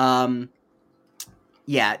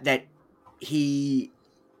 yeah, that he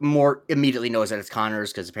more immediately knows that it's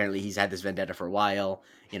Connor's because apparently he's had this vendetta for a while,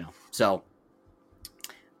 So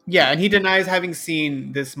Yeah, and he denies having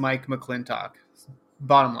seen this Mike McClintock.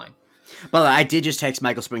 Bottom line. But I did just text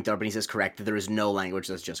Michael Springthorpe, and he says correct that there is no language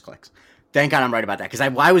that's just clicks. Thank God I'm right about that, because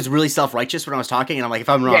I was really self-righteous when I was talking, and I'm like, if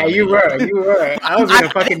I'm wrong, Yeah, I'm an you idiot. were. You were. I was gonna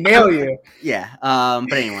fucking nail you. Yeah.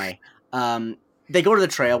 But anyway, they go to the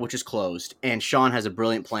trail, which is closed, and Sean has a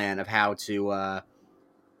brilliant plan of how to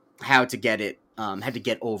get it, how to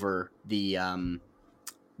get over the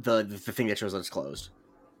thing that shows that it's closed.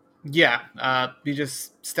 Yeah, he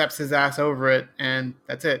just steps his ass over it, and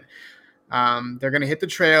that's it. They're going to hit the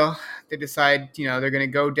trail. They decide, they're going to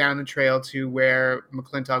go down the trail to where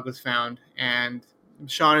McClintock was found, and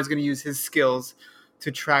Sean is going to use his skills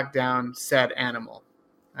to track down said animal,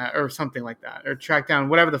 or something like that, or track down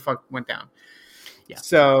whatever the fuck went down. Yeah.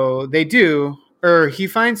 So they do, or he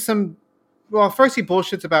finds some. Well, first he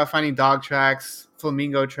bullshits about finding dog tracks,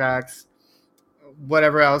 flamingo tracks,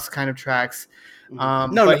 whatever else kind of tracks. No,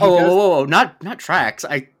 whoa, not tracks.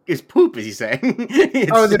 It's poop, is he saying?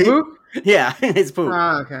 Is it poop? Yeah, it's poop.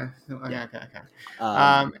 Okay. Yeah.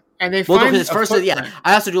 Okay. And they find because first, yeah.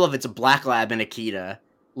 I also do love it's a black lab and Akita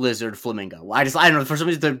lizard flamingo. I don't know, for some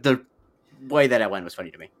reason the way that I went was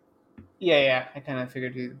funny to me. Yeah. I kind of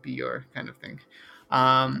figured it'd be your kind of thing.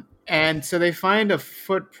 And so they find a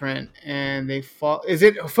footprint, and they fall. Is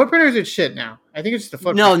it a footprint or is it shit now? I think it's just a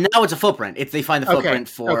footprint. No, now it's a footprint. They find the footprint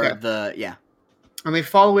for and they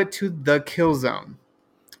follow it to the kill zone.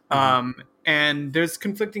 And there's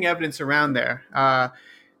conflicting evidence around there.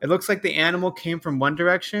 It looks like the animal came from one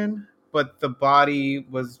direction, but the body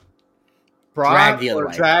was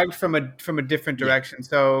dragged from a different direction. Yeah.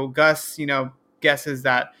 So Gus, guesses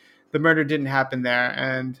that the murder didn't happen there,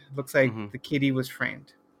 and looks like the kitty was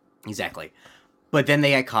framed. Exactly. But then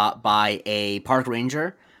they get caught by a park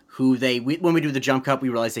ranger who when we do the jump cut, we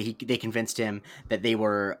realize that they convinced him that they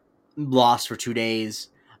were lost for 2 days.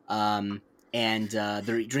 And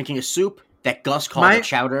they're drinking a soup that Gus called a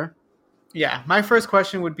chowder. Yeah, my first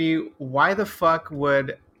question would be, why the fuck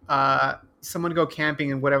would someone go camping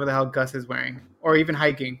in whatever the hell Gus is wearing, or even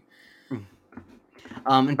hiking?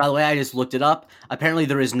 And by the way, I just looked it up. Apparently,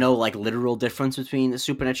 there is no literal difference between a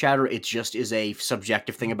soup and a chowder. It just is a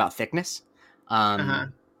subjective thing about thickness.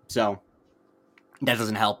 So that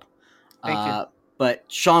doesn't help. Thank you. But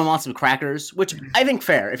Sean wants some crackers, which I think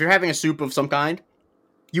fair. If you're having a soup of some kind,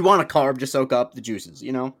 you want a carb to soak up the juices,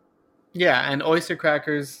 Yeah, and oyster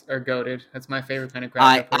crackers are goated. That's my favorite kind of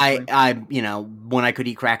cracker. I when I could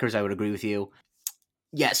eat crackers, I would agree with you.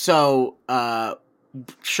 Yeah, so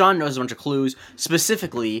Sean knows a bunch of clues,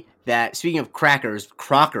 specifically that, speaking of crackers,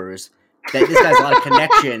 that this guy's a lot of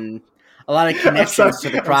connections to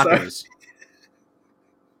the Crockers.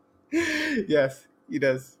 Yes, he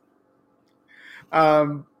does.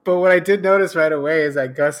 But what I did notice right away is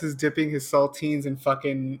that Gus is dipping his saltines in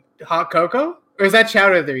fucking hot cocoa? Or is that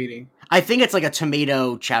chowder they're eating? I think it's like a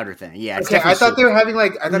tomato chowder thing. Yeah, it's I thought they were having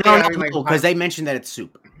because they mentioned that it's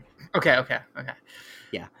soup. Okay.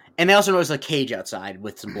 Yeah. And they also noticed a cage outside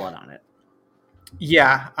with some blood on it.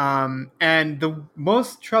 Yeah. And the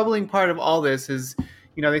most troubling part of all this is,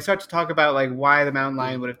 they start to talk about why the mountain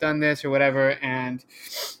lion would have done this or whatever, and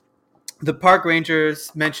the park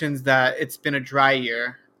rangers mentions that it's been a dry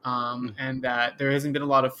year, and that there hasn't been a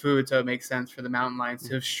lot of food, so it makes sense for the mountain lions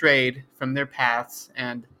to have strayed from their paths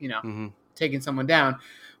and taken someone down,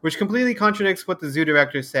 which completely contradicts what the zoo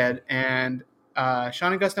director said. And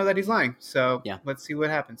Sean and Gus know that he's lying, so let's see what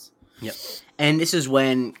happens. Yep. And this is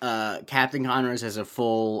when Captain Connors has a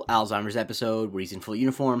full Alzheimer's episode where he's in full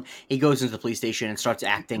uniform. He goes into the police station and starts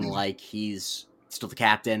acting like he's still the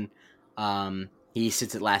captain. He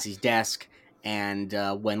sits at Lassie's desk, and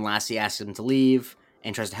when Lassie asks him to leave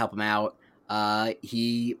and tries to help him out,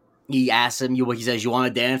 he asks him, he says, "You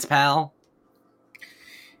want to dance, pal?"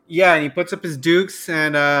 Yeah, and he puts up his dukes,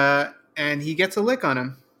 and he gets a lick on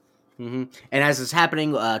him. Mm-hmm. And as it's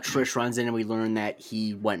happening, Trish runs in, and we learn that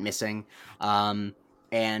he went missing.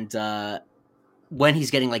 When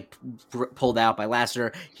he's getting pulled out by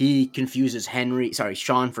Lassiter, he confuses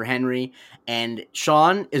Sean for Henry, and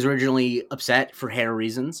Sean is originally upset for hair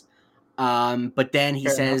reasons. But then he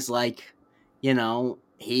says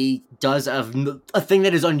he does a thing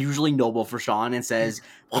that is unusually noble for Sean and says,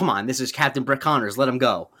 "Come on, this is Captain Brick Connors. Let him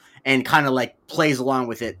go," and kind of like plays along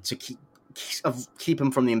with it to keep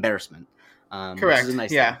him from the embarrassment, which is a Correct.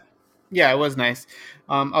 nice Yeah. thing. Yeah, it was nice.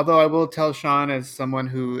 Although I will tell Sean, as someone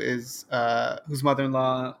who is whose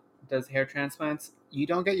mother-in-law does hair transplants, you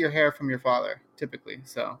don't get your hair from your father typically.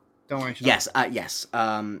 So don't worry, Sean. Yes.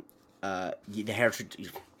 The hair.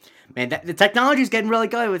 Man, the technology is getting really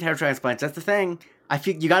good with hair transplants. That's the thing. I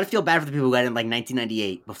feel you got to feel bad for the people who got it in like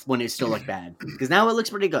 1998 when it still looked bad, because now it looks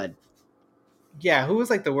pretty good. Yeah, who was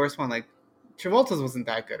like the worst one? Like Travolta's wasn't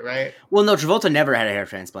that good, right? Well, no, Travolta never had a hair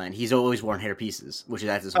transplant. He's always worn hair pieces, which is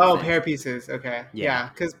that's his whole Oh, thing. hair pieces. Okay, Yeah.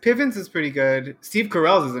 because Piven's is pretty good. Steve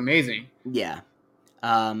Carell's is amazing. Yeah.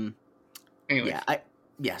 Anyway,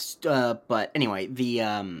 Yes. But anyway,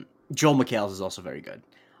 the Joel McHale's is also very good.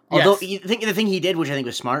 yes. Although the thing he did, which I think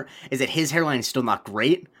was smart, is that his hairline is still not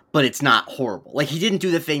great, but it's not horrible. Like he didn't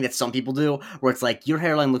do the thing that some people do, where it's like your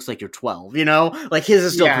hairline looks like you're 12. You know, like his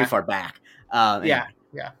is still pretty far back. Anyway.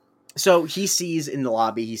 Yeah. So he sees in the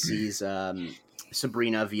lobby, he sees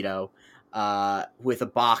Sabrina Vito with a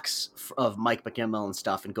box of Mike McKimmel and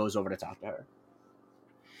stuff, and goes over to talk to her.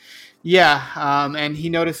 Yeah, and he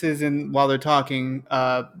notices while they're talking,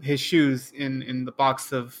 his shoes in the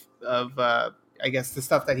box of I guess the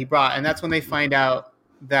stuff that he brought, and that's when they find out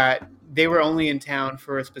that they were only in town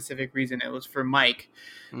for a specific reason. It was for Mike.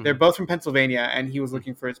 Mm-hmm. They're both from Pennsylvania, and he was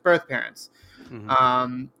looking for his birth parents.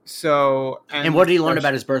 Mm-hmm. And what did he learn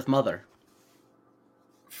about his birth mother?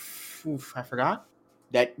 I forgot.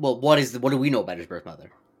 What do we know about his birth mother?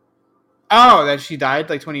 Oh, that she died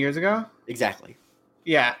like 20 years ago? Exactly.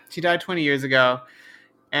 Yeah, she died 20 years ago,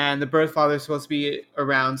 and the birth father's supposed to be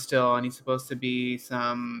around still, and he's supposed to be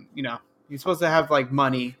he's supposed to have like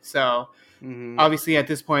money. So obviously at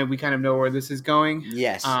this point we kind of know where this is going.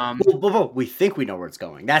 Yes. We think we know where it's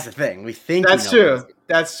going. That's the thing. We think that's true.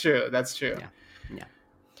 That's true.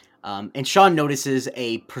 Yeah. And Sean notices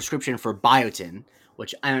a prescription for biotin,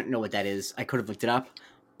 which I don't know what that is. I could have looked it up,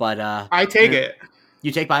 but I take it.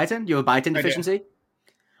 You take biotin? You have a biotin deficiency?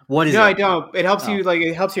 What is it? No, I don't. It helps you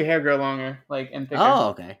it helps your hair grow longer, and thicker. Oh,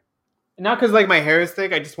 okay. Not because my hair is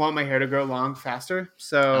thick. I just want my hair to grow long faster.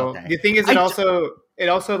 So the thing is, it also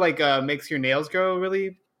makes your nails grow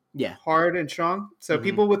really hard and strong. So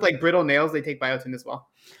people with brittle nails, they take biotin as well.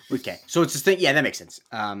 Okay, so it's this thing. Yeah, that makes sense.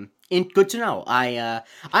 Good to know. I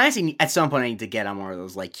honestly at some point I need to get on one of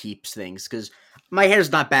those keeps things because my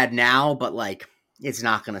hair's not bad now, but it's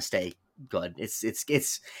not gonna stay good.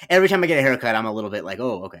 It's every time I get a haircut, I'm a little bit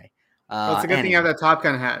oh, okay. Well, it's a good thing you have that Top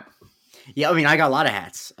Gun hat. Yeah, I mean, I got a lot of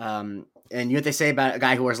hats. And you know what they say about a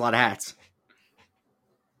guy who wears a lot of hats?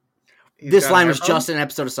 This line was just in an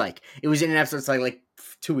episode of Psych. It was in an episode of Psych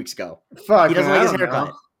 2 weeks ago. Fuck, he doesn't like his haircut.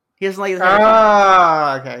 Know. He doesn't like his haircut.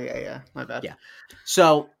 Ah, okay, yeah. My bad. Yeah.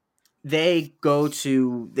 So they go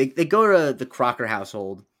to the Crocker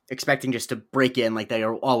household expecting just to break in like they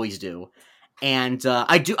always do. And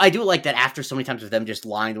I do like that after so many times of them just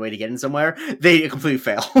lying the way to get in somewhere, they completely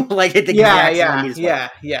fail. Yeah.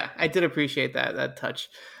 I did appreciate that touch.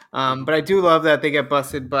 But I do love that they get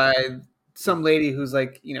busted by some lady who's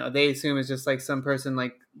they assume is just some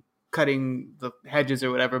person cutting the hedges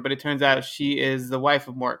or whatever. But it turns out she is the wife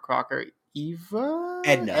of Mort Crocker,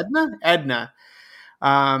 Edna.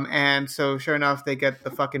 And so sure enough, they get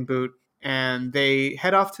the fucking boot. And they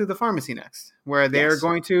head off to the pharmacy next, where they're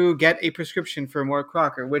going to get a prescription for Mort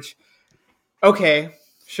Crocker, which, okay,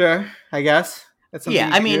 sure, I guess. That's something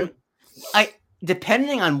I mean,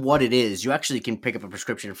 depending on what it is, you actually can pick up a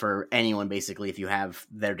prescription for anyone, basically, if you have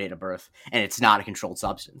their date of birth, and it's not a controlled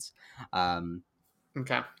substance.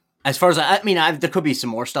 Okay. As far as, there could be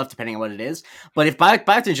some more stuff, depending on what it is, but if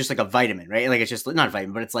biotin is just a vitamin, right? It's just, not a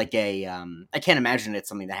vitamin, but it's I can't imagine it's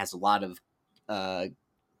something that has a lot of,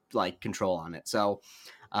 control on it. So,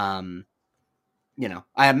 I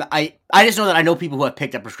just know that I know people who have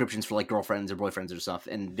picked up prescriptions for girlfriends or boyfriends or stuff,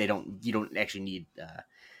 and you don't actually need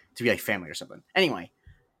to be family or something. Anyway,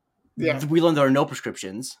 we learned there are no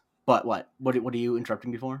prescriptions. But what are you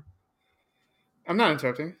interrupting me for? I'm not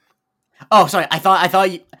interrupting. Oh, sorry. I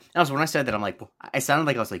thought you. That was when I said that. I'm I sounded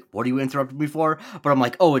like I was what are you interrupting me for? But I'm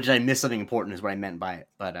oh, did I miss something important? Is what I meant by it.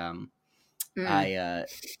 But I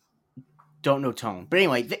don't know tone. But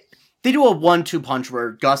anyway, they do a 1-2 punch where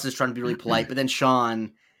Gus is trying to be really polite, but then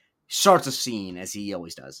Sean starts a scene as he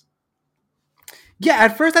always does. Yeah,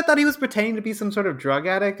 at first I thought he was pretending to be some sort of drug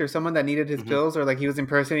addict or someone that needed his pills, or he was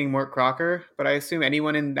impersonating Mort Crocker. But I assume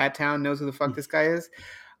anyone in that town knows who the fuck this guy is.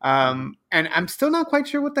 And I'm still not quite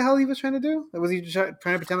sure what the hell he was trying to do. Was he trying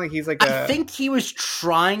to pretend like he's like I think he was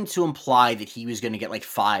trying to imply that he was going to get like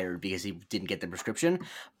fired because he didn't get the prescription.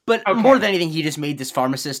 But more than anything, he just made this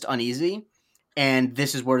pharmacist uneasy. And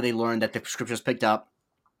this is where they learned that the prescription was picked up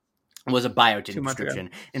was a biotin prescription.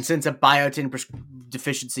 And since a biotin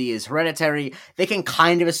deficiency is hereditary, they can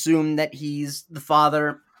kind of assume that he's the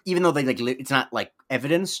father, even though they like it's not like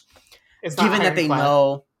evidence. Given that they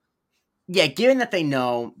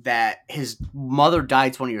know that his mother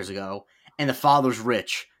died 20 years ago and the father's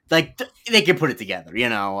rich, like they can put it together, you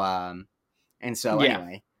know. And so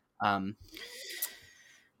anyway,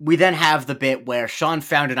 we then have the bit where Sean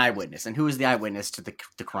found an eyewitness, and who was the eyewitness to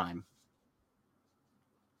the crime?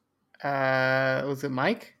 Was it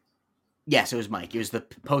Mike? Yes, it was Mike. It was the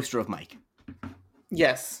poster of Mike.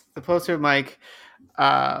 Yes, the poster of Mike.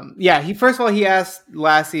 He first of all he asked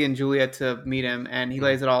Lassie and Juliet to meet him, and he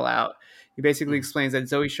lays it all out. He basically explains that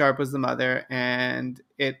Zoe Sharp was the mother, and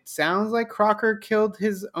it sounds like Crocker killed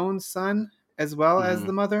his own son as well as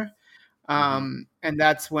the mother. And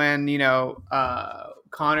that's when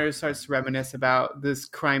Connors starts to reminisce about this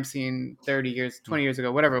crime scene 30 years, 20 years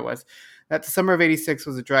ago, whatever it was. That the summer of '86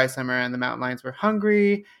 was a dry summer, and the mountain lions were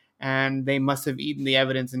hungry, and they must have eaten the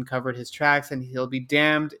evidence and covered his tracks, and he'll be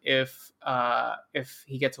damned if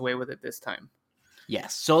he gets away with it this time.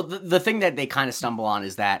 Yes. So the thing that they kind of stumble on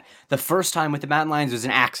is that the first time with the mountain lions was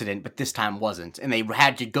an accident, but this time wasn't, and they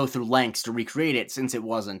had to go through lengths to recreate it since it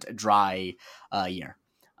wasn't a dry year.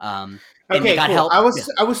 Okay, cool. Help. I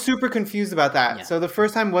was super confused about that. Yeah. So the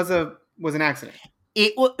first time was an accident.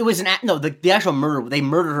 It was the actual murder. They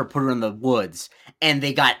murdered her, put her in the woods, and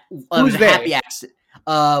they got Who's they? Happy accident.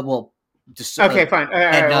 Okay, fine.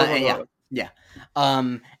 Yeah.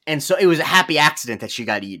 And so it was a happy accident that she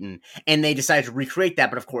got eaten, and they decided to recreate that.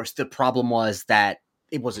 But of course, the problem was that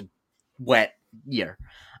it was a wet year.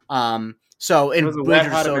 So in Ranger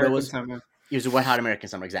DeSoto it was a wet hot American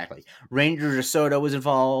summer, exactly. Ranger DeSoto was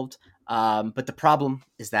involved, but the problem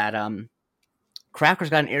is that Cracker's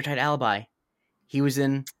got an airtight alibi. He was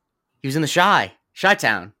in the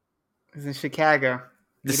Chi-Town. He's in Chicago.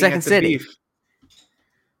 The second city. Beef.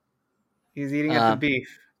 He's eating at the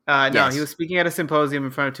beef. No, he was speaking at a symposium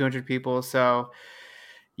in front of 200 people. So,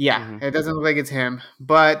 it doesn't look like it's him.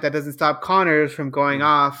 But that doesn't stop Connors from going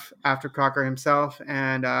off after Crocker himself.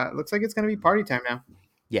 And it looks like it's going to be party time now.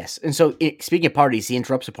 Yes. And so, speaking of parties, he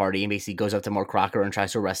interrupts a party and basically goes up to Mark Crocker and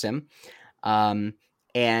tries to arrest him.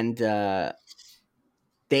 The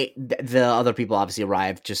other people obviously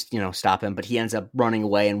arrive, just, stop him. But he ends up running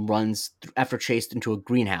away and runs after chased into a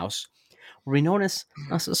greenhouse where we notice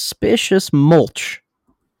a suspicious mulch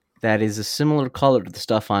that is a similar color to the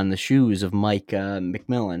stuff on the shoes of Mike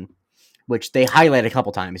McMillan, which they highlight a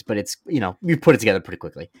couple times, but it's, you put it together pretty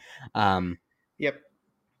quickly. Yep.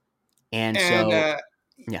 And so,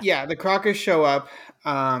 the Crockers show up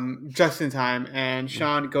just in time, and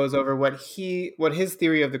Sean goes over what his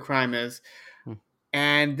theory of the crime is.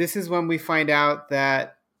 And this is when we find out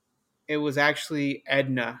that it was actually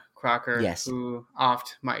Edna Crocker who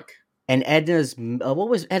offed Mike. And Edna's, what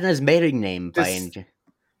was Edna's maiden name by any?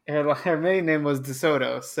 Her maiden name was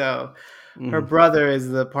DeSoto, so her brother is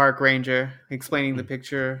the park ranger, explaining the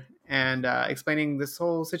picture and explaining this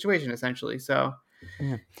whole situation, essentially. So,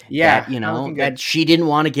 that she didn't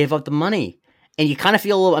want to give up the money. And you kind of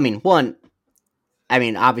feel a little,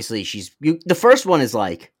 obviously the first one is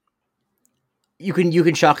like, you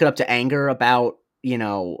can chalk it up to anger about,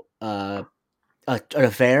 an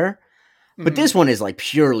affair. But this one is like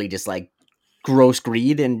purely just like gross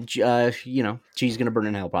greed, and she's gonna burn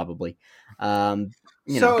in hell probably.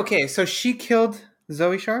 So she killed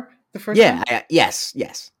Zoe Sharp the first time? Yes.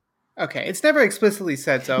 Okay, it's never explicitly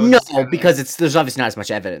said so. No, because there's obviously not as much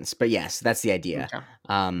evidence, but yes, that's the idea.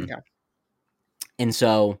 Okay. And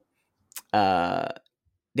so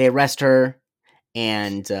they arrest her,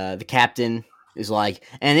 and the captain is like,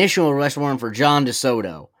 an initial arrest warrant for John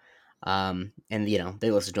DeSoto. And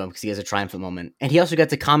they listen to him because he has a triumphant moment, and he also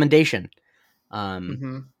gets a commendation.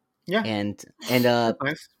 And nice.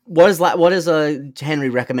 What does Henry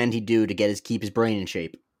recommend he do to keep his brain in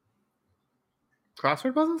shape?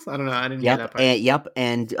 Crossword puzzles? I don't know. I didn't get that part.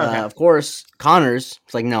 And of course, Connors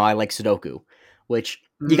is like, no, I like Sudoku, which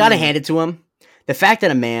you got to hand it to him. The fact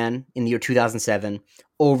that a man in the year 2007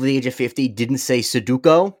 over the age of 50 didn't say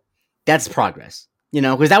Sudoku, that's progress.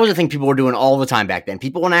 Because that was the thing people were doing all the time back then.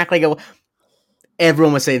 People want to act like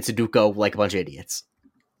everyone was saying Sudoku like a bunch of idiots.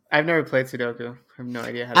 I've never played Sudoku. I have no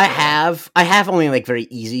idea how to do it all. I have only like very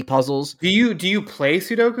easy puzzles. Do you play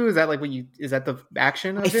Sudoku? Is that like is that the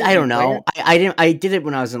action of it? I Do you don't play know. it? I did it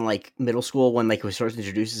when I was in like middle school when like it was first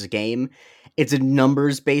introduced as a game. It's a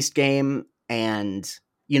numbers based game, and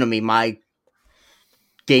you know me, my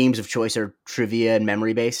games of choice are trivia and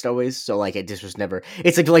memory based always. So like it just was never.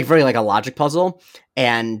 It's like very like a logic puzzle,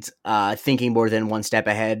 and thinking more than one step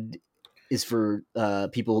ahead is for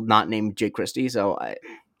people not named Jake Christie. So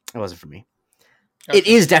it wasn't for me. It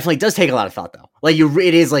Gotcha. is definitely does take a lot of thought though. Like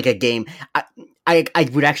it is like a game. I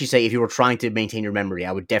would actually say if you were trying to maintain your memory,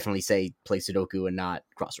 I would definitely say play Sudoku and not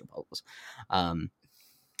crossword puzzles.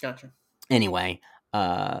 Gotcha. Anyway,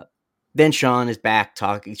 then Sean is back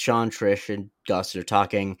talking. Sean, Trish, and Gus are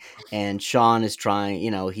talking, and Sean is trying.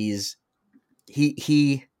 You know, he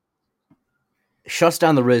shuts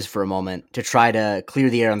down the Riz for a moment to try to clear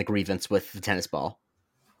the air on the grievance with the tennis ball.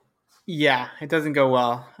 Yeah, it doesn't go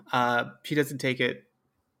well. She doesn't take it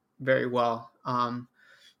very well.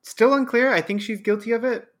 Still unclear. I think she's guilty of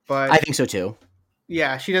it, I but think so too.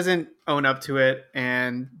 yeah, she doesn't own up to it,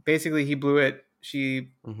 and basically he blew it.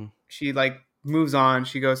 Mm-hmm. She like moves on.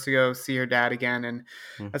 She goes to go see her dad again, and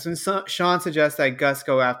Mm-hmm. that's when Sean suggests that Gus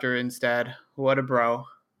go after her instead. What a bro!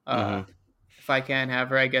 Mm-hmm. If I can't have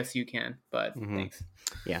her, I guess you can. But Mm-hmm. thanks.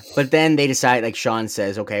 Yeah, but then they decide. Like Sean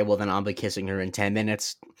says, "Okay, well then I'll be kissing her in 10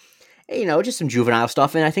 minutes." You know, just some juvenile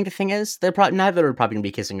stuff. And I think the thing is, they're probably neither are probably gonna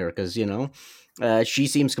be kissing her because you know, she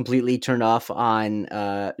seems completely turned off on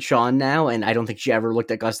Sean now, and I don't think she ever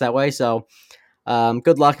looked at Gus that way. So,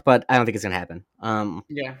 good luck, but I don't think it's gonna happen.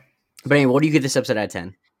 Yeah. But So anyway, what do you give this episode out of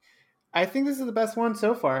 10? I think this is the best one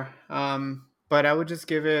so far. But I would just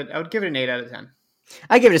give it. I would give it an 8 out of 10.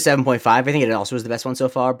 I give it a 7.5. I think it also was the best one so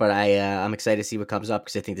far, but I'm excited to see what comes up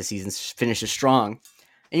because I think the season finishes strong.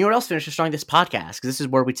 And you know what else finishes strong? This podcast, because this is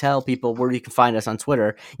where we tell people where you can find us on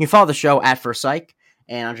Twitter. You can follow the show at First Psych,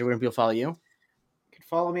 and Andre, where can people follow you? You can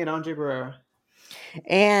follow me at Andre Barrera.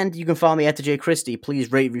 And you can follow me at the J Christie.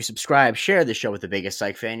 Please rate, review, subscribe, share this show with the biggest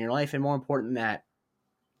psych fan in your life, and more important than that,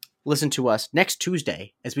 listen to us next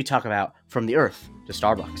Tuesday as we talk about From the Earth to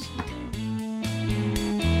Starbucks.